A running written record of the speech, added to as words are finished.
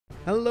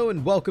Hello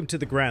and welcome to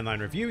the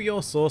GrandLineReview,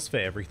 your source for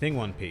everything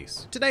One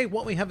Piece. Today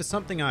what we have is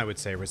something I would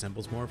say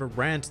resembles more of a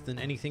rant than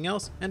anything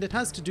else, and it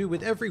has to do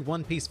with every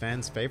One Piece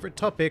fan's favorite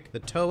topic, the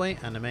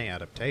Toei anime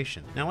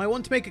adaptation. Now I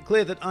want to make it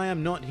clear that I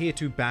am not here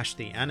to bash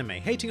the anime.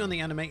 Hating on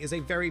the anime is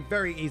a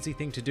very easy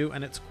thing to do,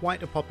 and it's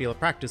quite a popular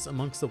practice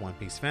amongst the One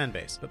Piece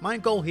fanbase. But my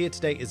goal here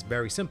today is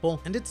very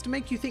simple, and it's to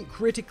make you think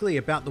critically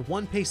about the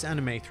One Piece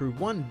anime through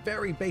one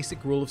very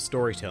basic rule of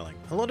storytelling.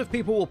 A lot of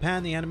people will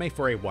pan the anime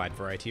for a wide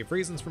variety of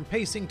reasons, from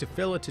pacing to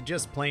filler to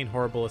just plain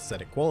horrible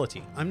aesthetic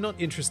quality. I'm not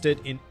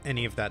interested in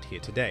any of that here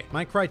today.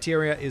 My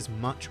criteria is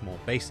much more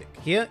basic.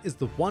 Here is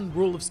the one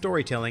rule of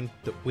storytelling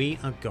that we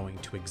are going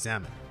to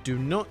examine. Do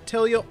not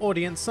tell your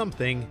audience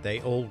something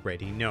they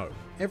already know.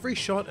 Every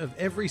shot of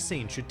every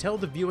scene should tell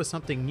the viewer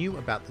something new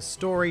about the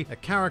story, a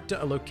character,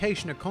 a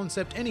location, a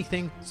concept,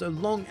 anything, so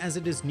long as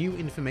it is new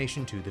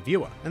information to the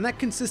viewer. And that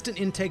consistent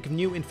intake of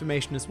new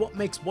information is what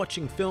makes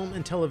watching film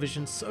and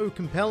television so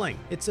compelling.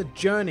 It's a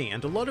journey,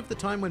 and a lot of the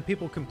time when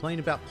people complain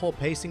about poor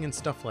pacing and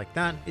stuff like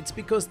that, it's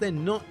because they're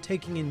not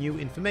taking in new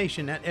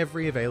information at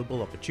every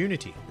available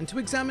opportunity. And to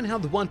examine how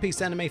the One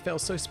Piece anime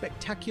fails so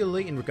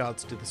spectacularly in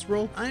regards to this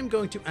rule, I am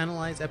going to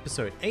analyze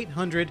episode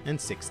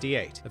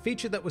 868, a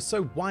feature that was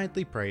so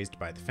widely praised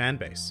by the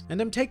fanbase.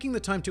 And I'm taking the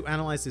time to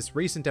analyze this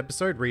recent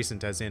episode,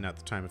 recent as in at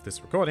the time of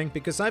this recording,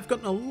 because I've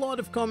gotten a lot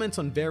of comments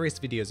on various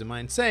videos of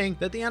mine saying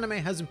that the anime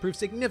has improved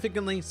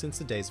significantly since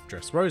the days of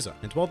Dressrosa.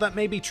 And while that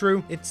may be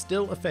true, it's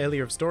still a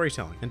failure of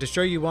storytelling. And to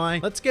show you why,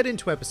 let's get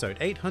into episode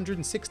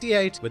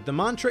 868 with the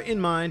mantra in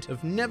mind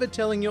of never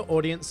telling your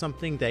audience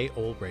something they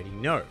already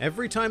know.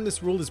 Every time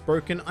this rule is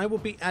broken, I will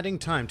be adding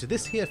time to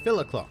this here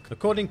filler clock,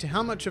 according to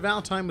how much of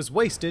our time was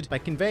wasted by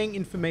conveying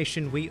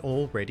information we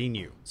already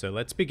knew. So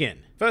let's begin.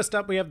 First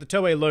up, we have the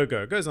Toei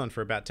logo. It goes on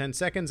for about 10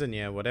 seconds, and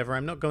yeah, whatever,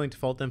 I'm not going to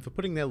fault them for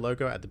putting their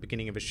logo at the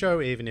beginning of a show,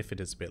 even if it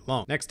is a bit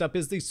long. Next up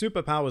is the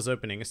Superpowers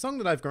opening, a song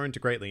that I've grown to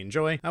greatly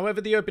enjoy.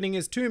 However, the opening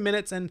is 2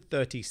 minutes and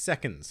 30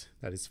 seconds.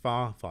 That is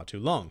far too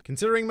long,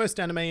 considering most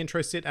anime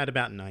intros sit at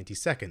about 90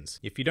 seconds.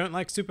 If you don't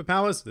like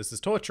superpowers, this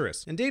is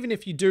torturous. And even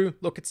if you do,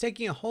 look, it's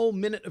taking a whole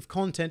minute of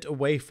content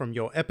away from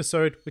your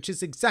episode, which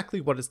is exactly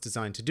what it's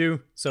designed to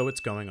do, so it's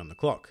going on the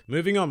clock.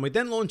 Moving on, we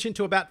then launch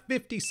into about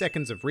 50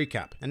 seconds of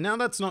recap. And now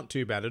that's not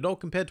too bad at all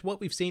compared to what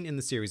we've seen in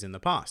the series in the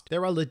past.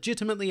 There are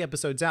legitimately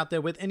episodes out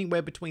there with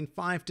anywhere between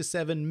 5 to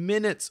 7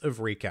 minutes of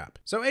recap.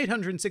 So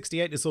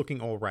 868 is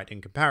looking alright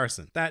in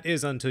comparison. That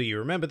is until you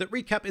remember that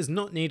recap is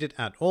not needed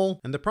at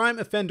all, and the prime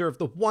offender of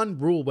the one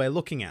rule we're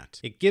looking at.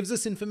 It gives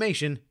us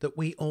information that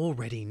we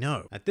already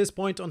know. At this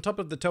point, on top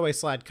of the Toei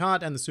slide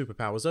card and the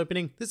Superpowers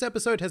opening, this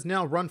episode has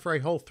now run for a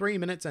whole 3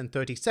 minutes and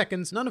 30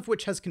 seconds, none of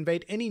which has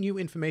conveyed any new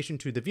information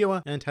to the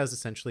viewer and has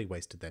essentially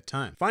wasted their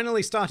time.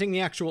 Finally, starting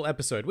the actual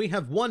episode, we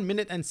have 1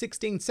 minute and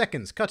 16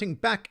 seconds cutting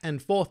back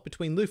and forth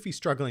between Luffy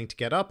struggling to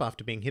get up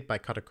after being hit by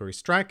Katakuri's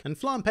strike and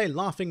Flampe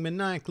laughing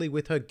maniacally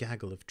with her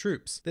gaggle of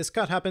troops. This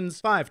cut happens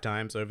 5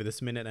 times over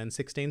this minute and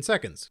 16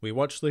 seconds. We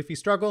watch Luffy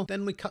struggle,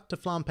 then we cut to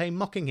Flampe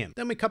mocking him,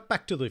 then we cut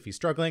back to Luffy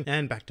struggling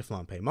and back to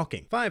Flampe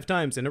mocking. 5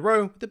 times in a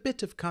row with a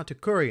bit of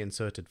Katakuri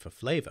inserted for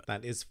flavor.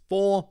 That is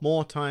 4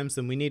 more times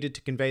than we needed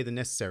to convey the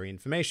necessary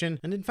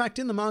information, and in fact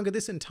in the manga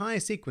this entire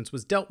sequence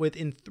was dealt with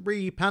in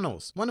 3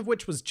 panels, one of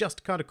which was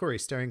just Katakuri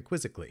staring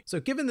quizzically.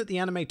 So given that the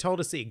anime told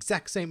us the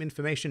exact same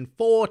information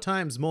 4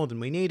 times more than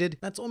we needed,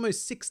 that's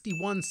almost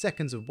 61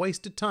 seconds of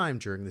wasted time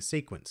during the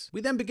sequence.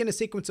 We then begin a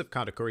sequence of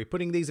Katakuri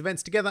putting these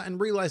events together and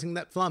realizing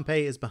that Flampe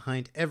is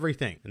behind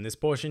everything. And this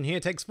portion here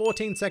takes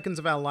 14 seconds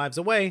of our lives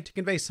away to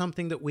convey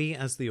something that we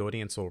as the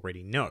audience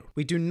already know.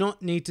 We do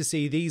not need to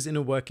see these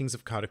inner workings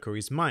of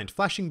Katakuri's mind,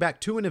 flashing back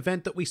to an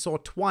event that we saw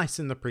twice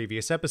in the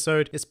previous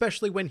episode,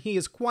 especially when he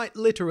is quite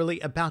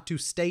literally about to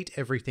state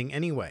everything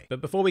anyway.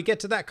 But before we get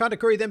to that,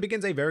 Katakuri then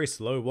begins a very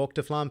slow walk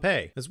to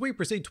Flampe, as we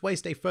proceed to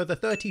waste a further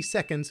 30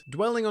 seconds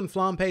dwelling on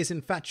Flampe's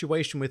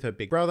infatuation with her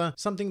big brother,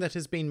 something that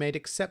has been made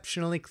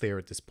exceptionally clear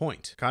at this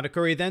point.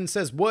 Katakuri then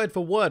says word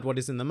for word what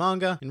is in the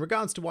manga in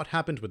regards to what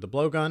happened with the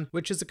blowgun,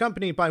 which is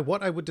accompanied by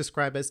what I would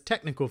describe as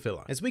technical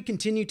filler, as we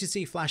continue to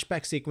see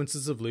flashback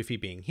sequences of Luffy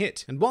being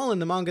hit. And while in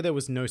the manga there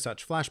was no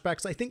such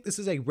flashbacks, I think this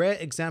is a rare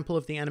example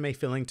of the anime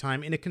filling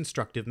time in a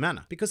constructive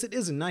manner, because it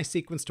is a nice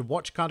sequence to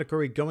watch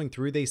Katakuri going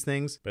through these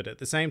things, but at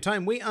the same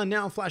time we are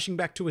now flashing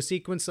back to a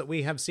sequence that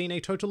we have seen a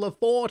total of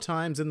 4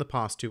 times in the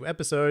past 2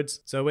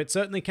 episodes, so it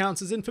certainly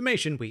counts as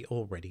information we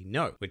already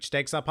know, which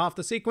takes up half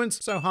the sequence,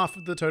 so half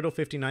of the total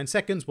 59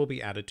 seconds will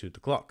be added to the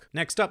clock.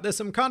 Next up, there's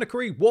some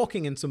Katakuri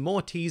walking and some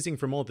more teasing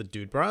from all the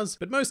dude bras,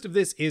 but most of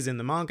this is in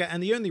the manga,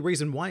 and the only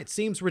reason why it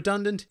seems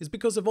redundant is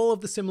because of all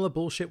of the similar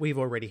bullshit we've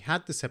already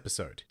had this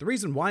episode. The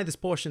reason why this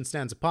portion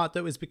stands apart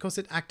though is because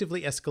it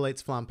actively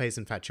escalates Flampe's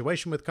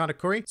infatuation with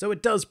Katakuri, so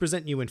it does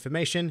present new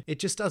information, it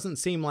just doesn't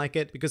seem like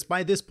it, because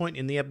by this point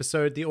in the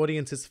episode, the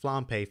audience is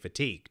Flampe fatigued.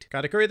 fatigued.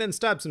 Katakuri then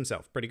stabs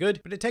himself, pretty good,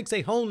 but it takes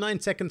a whole 9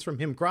 seconds from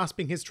him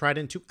grasping his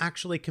trident to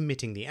actually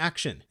committing the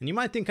action. And you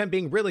might think I'm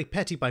being really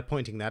petty by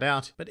pointing that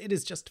out, but it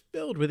is just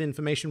filled with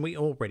information we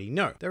already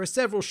know. There are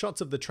several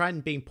shots of the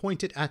trident being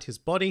pointed at his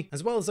body,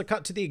 as well as a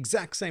cut to the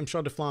exact same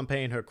shot of Flampe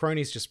and her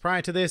cronies just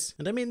prior to this,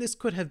 and I mean this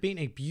could have been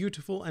a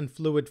beautiful and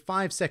fluid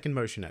 5-second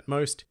motion at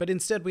most, but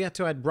instead we had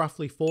to add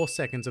roughly 4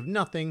 seconds of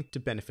nothing to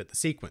benefit the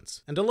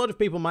sequence. And a lot of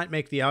people might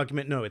make the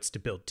argument, no, it's to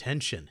build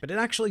tension, but it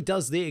actually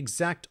does the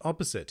exact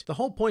opposite. The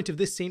whole point of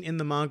this scene in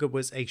the manga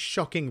was a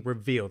shocking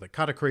reveal that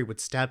Katakuri would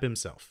stab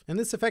himself. And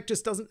this effect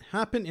just doesn't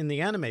happen in the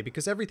anime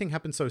because everything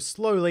happens so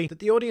slowly that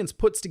the audience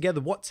puts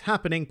together what's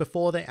happening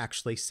before they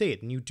actually see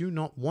it, and you do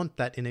not want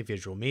that in a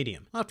visual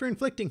medium. After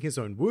inflicting his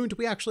own wound,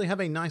 we actually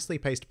have a nicely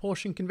paced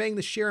portion conveying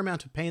the sheer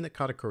amount of pain that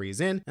Katakuri is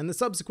in, and the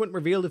subsequent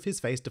reveal of his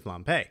face to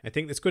Flampe. I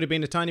think this could have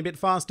been a tiny bit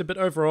faster, but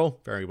overall,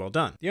 very well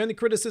done. The only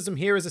criticism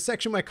here is a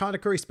section where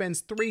Katakuri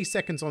spends 3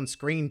 seconds on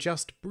screen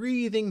just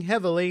breathing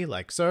heavily,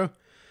 like so,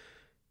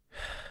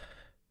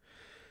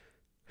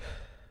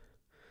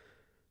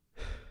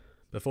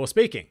 before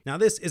speaking. Now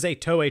this is a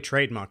Toei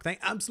trademark. They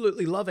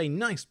absolutely love a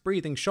nice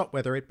breathing shot,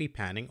 whether it be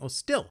panning or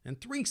still.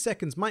 And 3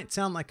 seconds might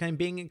sound like I'm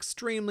being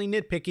extremely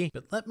nitpicky,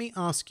 but let me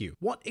ask you,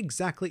 what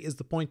exactly is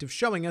the point of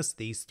showing us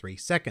these 3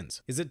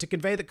 seconds? Is it to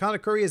convey that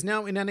Katakuri is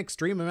now in an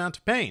extreme amount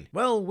of pain?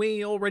 Well,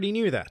 we already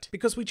knew that,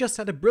 because we just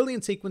had a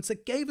brilliant sequence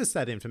that gave us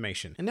that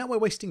information, and now we're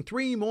wasting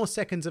 3 more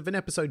seconds of an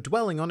episode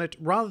dwelling on it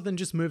rather than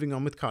just moving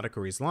on with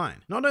Katakuri's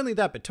line. Not only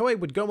that, but Toei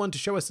would go on to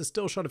show us a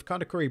still shot of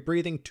Katakuri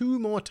breathing 2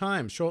 more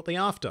times shortly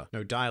after.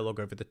 No dialogue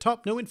over the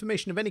top, no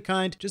information of any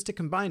kind, just a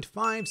combined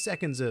 5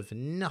 seconds of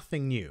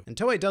nothing new. And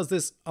Toei does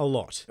this a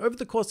lot. Over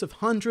the course of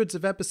hundreds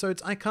of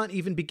episodes, I can't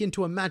even begin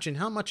to imagine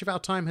how much of our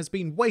time has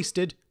been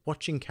wasted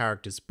watching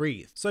characters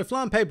breathe. So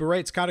Flampe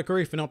berates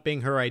Katakuri for not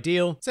being her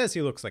ideal, says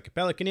he looks like a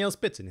pelican eel,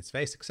 spits in his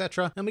face,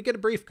 etc., and we get a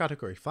brief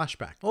Katakuri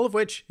flashback, all of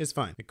which is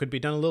fine. It could be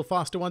done a little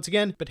faster once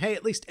again, but hey,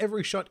 at least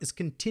every shot is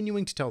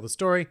continuing to tell the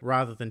story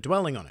rather than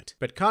dwelling on it.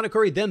 But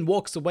Katakuri then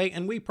walks away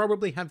and we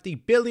probably have the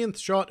billionth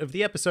shot of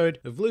the episode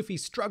of Luffy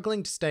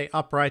struggling to stay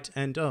upright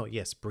and, oh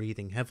yes,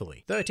 breathing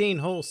heavily. 13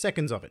 whole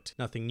seconds of it.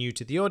 Nothing new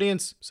to the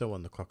audience, so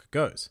on the clock it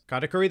goes.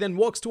 Katakuri then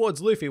walks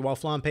towards Luffy while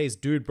Flampe's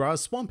dude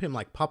bras swamp him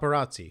like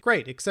paparazzi.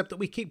 Great, except that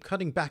we keep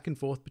cutting back and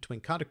forth between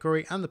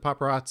Katakuri and the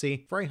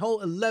paparazzi for a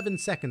whole 11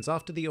 seconds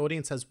after the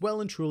audience has well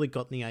and truly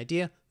gotten the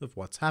idea of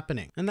what's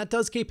happening. And that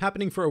does keep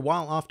happening for a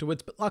while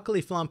afterwards, but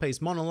luckily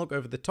Flampe's monologue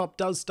over the top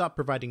does start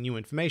providing new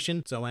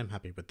information, so I'm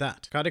happy with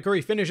that.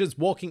 Katakuri finishes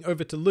walking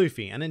over to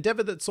Luffy, an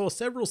endeavor that saw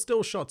several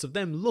still shots of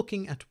them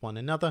looking at one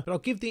another, but I'll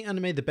give the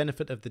anime the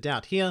benefit of the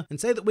doubt here and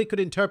say that we could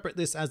interpret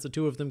this as the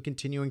two of them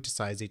continuing to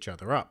size each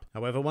other up.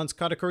 However, once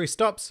Katakuri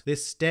stops,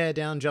 this stare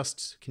down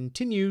just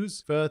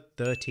continues for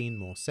 13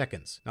 more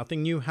seconds.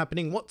 Nothing new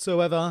happening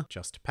whatsoever,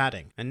 just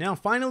padding. And now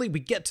finally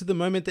we get to the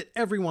moment that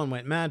everyone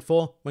went mad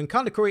for, when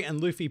Katakuri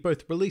and Luffy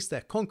both release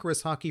their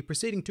conqueror's haki,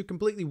 proceeding to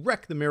completely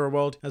wreck the mirror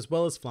world as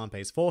well as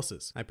Flampe's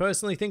forces. I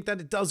personally think that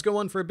it does go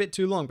on for a bit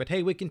too long, but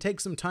hey, we can take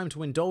some time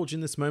to indulge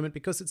in this moment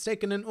because it's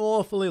taken an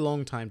awfully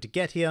long time to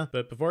get here.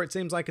 But before it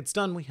seems like it's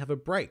done, we have a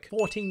break.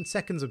 14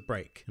 seconds of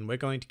break, and we're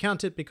going to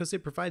count it because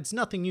it provides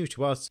nothing new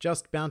to us,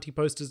 just bounty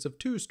posters of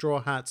 2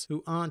 straw hats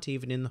who aren't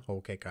even in the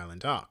Whole Cake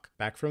Island arc.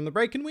 Back from the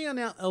break, and we are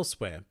now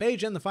elsewhere.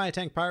 Beige and the Fire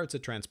Tank Pirates are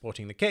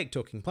transporting the cake,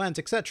 talking plans,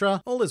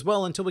 etc. All is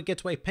well until we get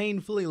to a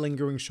painfully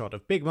lingering shot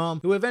of Big Mom,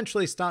 who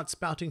eventually starts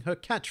spouting her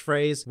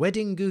catchphrase,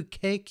 "Weddingu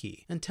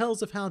keiki," and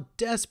tells of how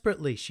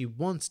desperately she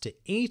wants to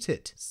eat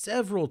it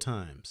several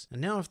times.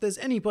 And now if there's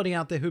anybody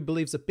out there who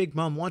believes that Big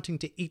Mom wanting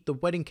to eat the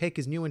wedding cake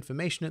is new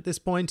information at this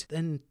point,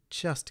 then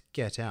just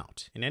get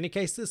out. In any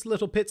case, this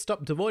little pit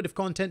stop devoid of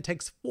content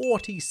takes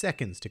 40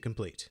 seconds to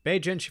complete.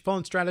 Beige and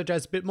Chiffon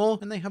strategize a bit more,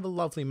 and they have a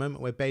lovely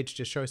moment where Beige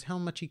just shows how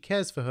much he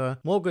cares for her.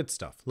 More good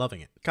stuff,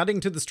 loving it. Cutting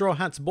to the Straw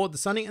Hats aboard the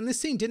Sunny, and this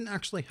scene didn't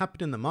actually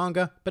happen in the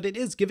manga, but it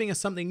is giving us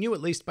something new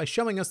at least by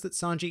showing us that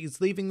Sanji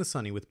is leaving the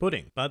Sunny with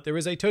Pudding. But there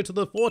is a total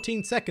of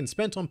 14 seconds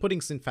spent on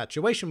Pudding's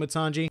infatuation with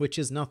Sanji, which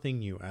is nothing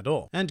new at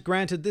all. And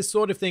granted, this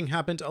sort of thing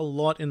happened a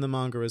lot in the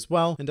manga as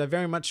well, and I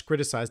very much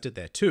criticized it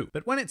there too.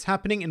 But when it's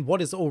happening in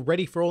what is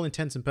already for all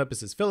intents and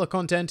purposes filler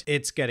content,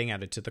 it's getting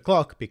added to the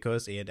clock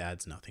because it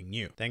adds nothing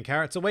new. Then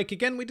Carrot's awake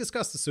again, we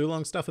discuss the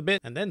Sulong stuff a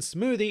bit, and then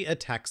Smoothie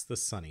attacks the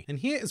Sunny. And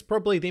here is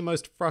probably the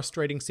most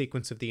frustrating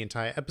sequence of the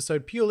entire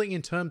episode purely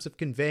in terms of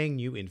conveying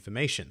new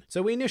information.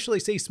 So we initially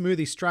see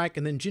Smoothie strike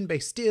and then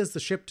Jinbei steers the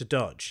ship to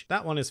dodge.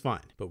 That one is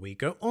fine, but we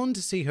go on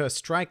to see her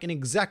strike in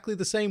exactly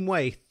the same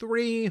way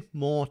 3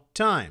 more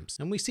times.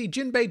 And we see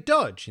Jinbei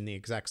dodge in the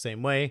exact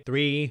same way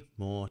 3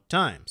 more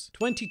times.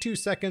 22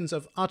 seconds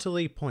of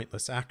utterly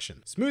pointless action.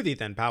 action. Smoothie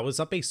then powers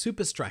up a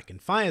super strike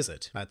and fires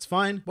it. That's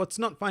fine. What's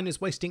not fine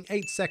is wasting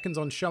 8 seconds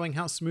on showing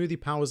how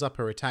Smoothie powers up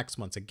her attacks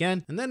once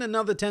again, and then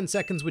another 10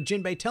 seconds with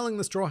Jinbei telling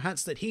the Straw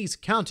Hats that he's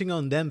counting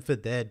on them for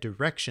their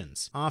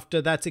directions.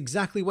 After that's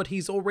exactly what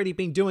he's already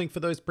been doing for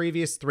those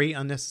previous 3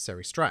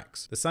 unnecessary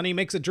strikes. The Sunny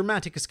makes a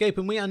dramatic escape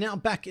and we are now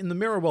back in the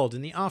mirror world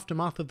in the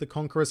aftermath of the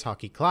Conqueror's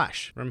Haki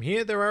clash. From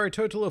here there are a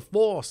total of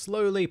 4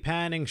 slowly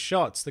panning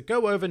shots that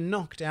go over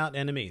knocked out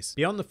enemies.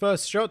 Beyond the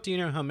first shot, do you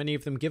know how many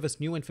of them give us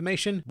new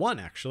information? 1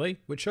 actually,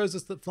 which shows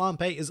us that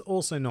Flampe is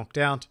also knocked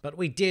out, but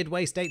we did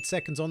waste 8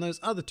 seconds on those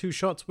other 2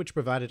 shots which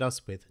provided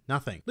us with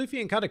nothing. Luffy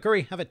and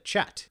Katakuri have a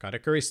chat.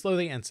 Katakuri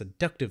slowly and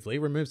seductively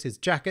removes his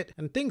jacket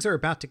and things are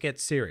about to get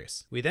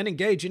serious. We then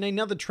engage in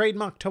another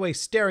trademark Toei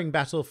staring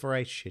battle for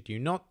a, shit you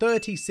not,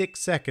 36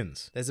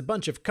 seconds. There's a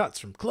bunch of cuts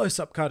from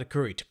close-up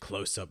Katakuri to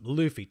close-up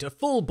Luffy to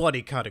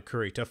full-body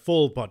Katakuri to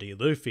full-body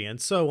Luffy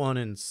and so on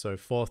and so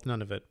forth.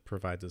 None of it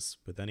provides us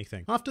with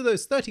anything. After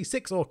those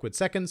 36 awkward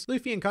seconds,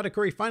 Luffy and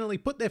Katakuri finally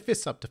put their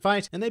fists up to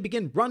fight and they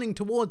begin running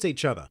towards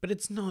each other. But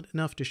it's not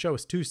enough to show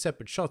us 2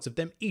 separate shots of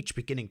them each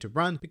beginning to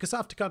run, because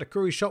after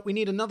Katakuri's shot we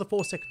need another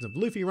 4 seconds of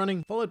Luffy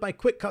running, followed by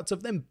quick cuts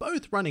of them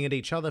both running at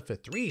each other for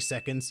 3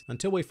 seconds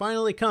until we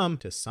finally come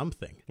to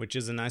something. Which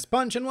is a nice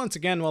punch, and once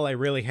again, while I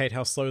really hate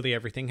how slowly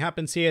everything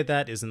happens here,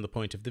 that isn't the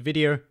point of the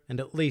video, and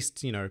at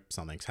least, you know,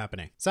 something's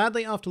happening.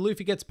 Sadly, after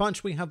Luffy gets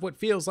punched, we have what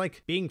feels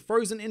like being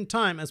frozen in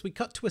time as we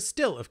cut to a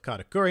still of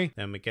Katakuri.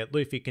 Then we get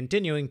Luffy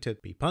continuing to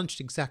be punched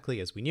exactly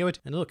as we knew it,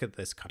 and look at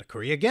this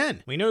Katakuri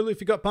again. We know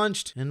Luffy got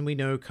punched, and we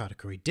know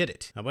Katakuri did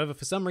it. However,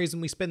 for some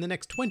reason, we spend the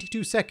next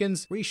 22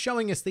 seconds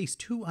re-showing us these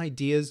 2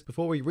 ideas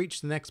before we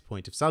reach the next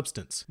point of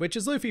substance, which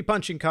is Luffy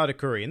punching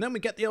Katakuri, and then we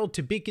get the old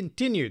to be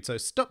continued, so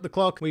stop the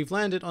clock. We've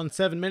landed on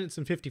 7 minutes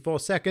and 54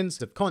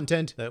 seconds of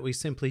content that we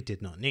simply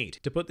did not need.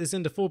 To put this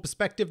into full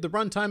perspective, the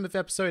runtime of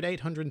episode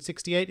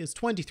 868 is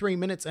 23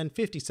 minutes and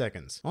 50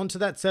 seconds. Onto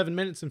that 7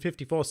 minutes and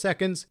 54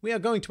 seconds, we are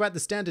going to add the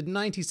standard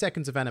 90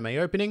 seconds of anime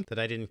opening that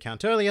I didn't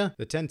count earlier,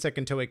 the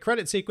 10-second Toei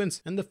credit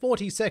sequence, and the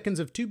 40 seconds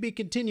of to be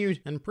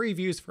continued and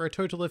previews for a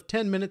total of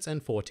 10 minutes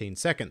and 14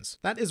 seconds.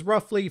 That is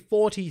roughly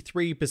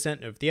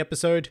 43% of the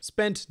episode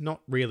spent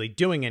not really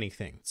doing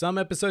anything. Some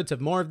episodes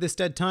have more of this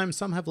dead time,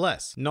 some have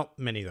less. Not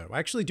many though. I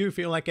actually do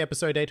feel like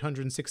episode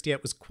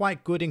 868 was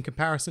quite good in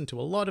comparison to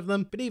a lot of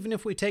them, but even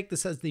if we take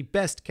this as the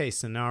best case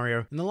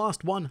scenario, in the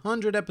last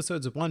 100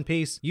 episodes of One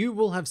Piece, you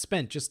will have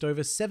spent just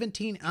over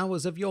 17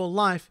 hours of your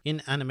life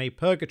in anime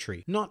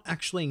purgatory, not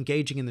actually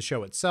engaging in the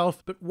show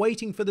itself, but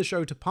waiting for the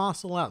show to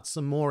parcel out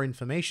some more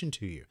information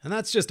to you. And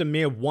that's just a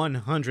mere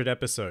 100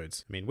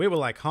 episodes. I mean, we were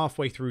like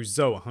halfway through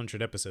Zoe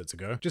 100 episodes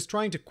ago. Just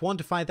trying to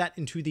quantify that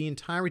into the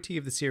entirety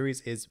of the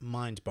series is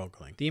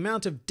mind-boggling. The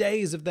amount of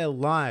days of their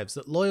lives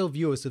that loyal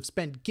viewers have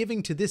spent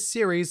giving to this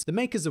series, the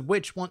makers of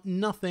which want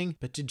nothing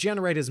but to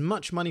generate as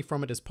much money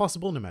from it as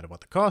possible, no matter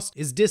what the cost,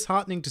 is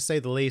disheartening to say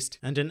the least,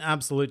 and an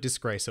absolute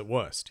disgrace at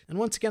worst. And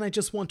once again, I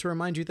just want to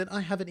remind you that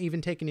I haven't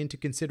even taken into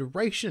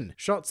consideration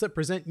shots that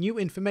present new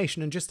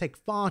information and just take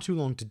far too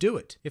long to do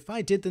it. If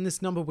I did, then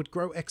this number would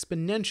grow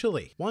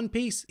exponentially. One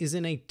Piece is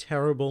in a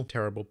terrible,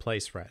 terrible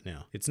place right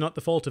now. It's not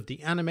the fault of the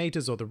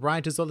animators or the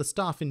writers or the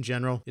staff in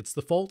general. It's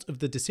the fault of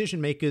the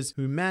decision makers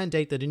who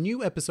mandate that a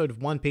new episode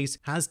of One Piece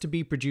has to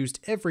be produced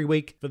every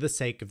week for the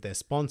sake of their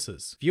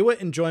sponsors. Viewer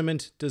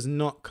enjoyment does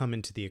not come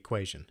into the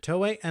equation.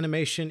 Toei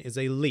Animation is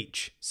a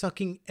leech,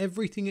 sucking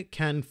everything it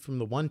can from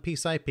the One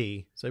Piece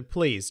IP, so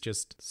please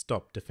just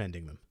stop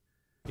defending them.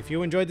 If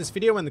you enjoyed this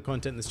video and the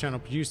content this channel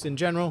produced in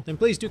general, then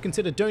please do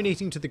consider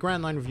donating to the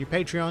GrandLineReview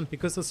Patreon,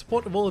 because the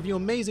support of all of you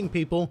amazing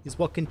people is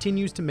what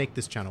continues to make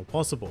this channel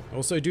possible.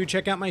 Also, do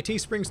check out my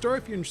Teespring store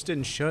if you're interested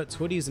in shirts,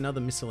 hoodies, and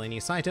other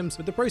miscellaneous items,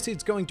 with the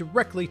proceeds going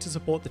directly to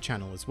support the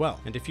channel as well.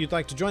 And if you'd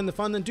like to join the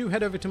fun, then do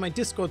head over to my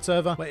Discord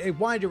server, where a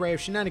wide array of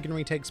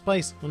shenaniganry takes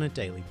place on a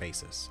daily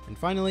basis. And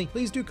finally,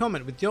 please do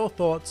comment with your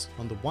thoughts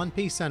on the One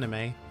Piece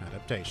anime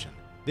adaptation.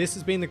 This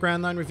has been the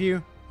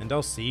GrandLineReview, and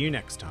I'll see you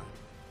next time.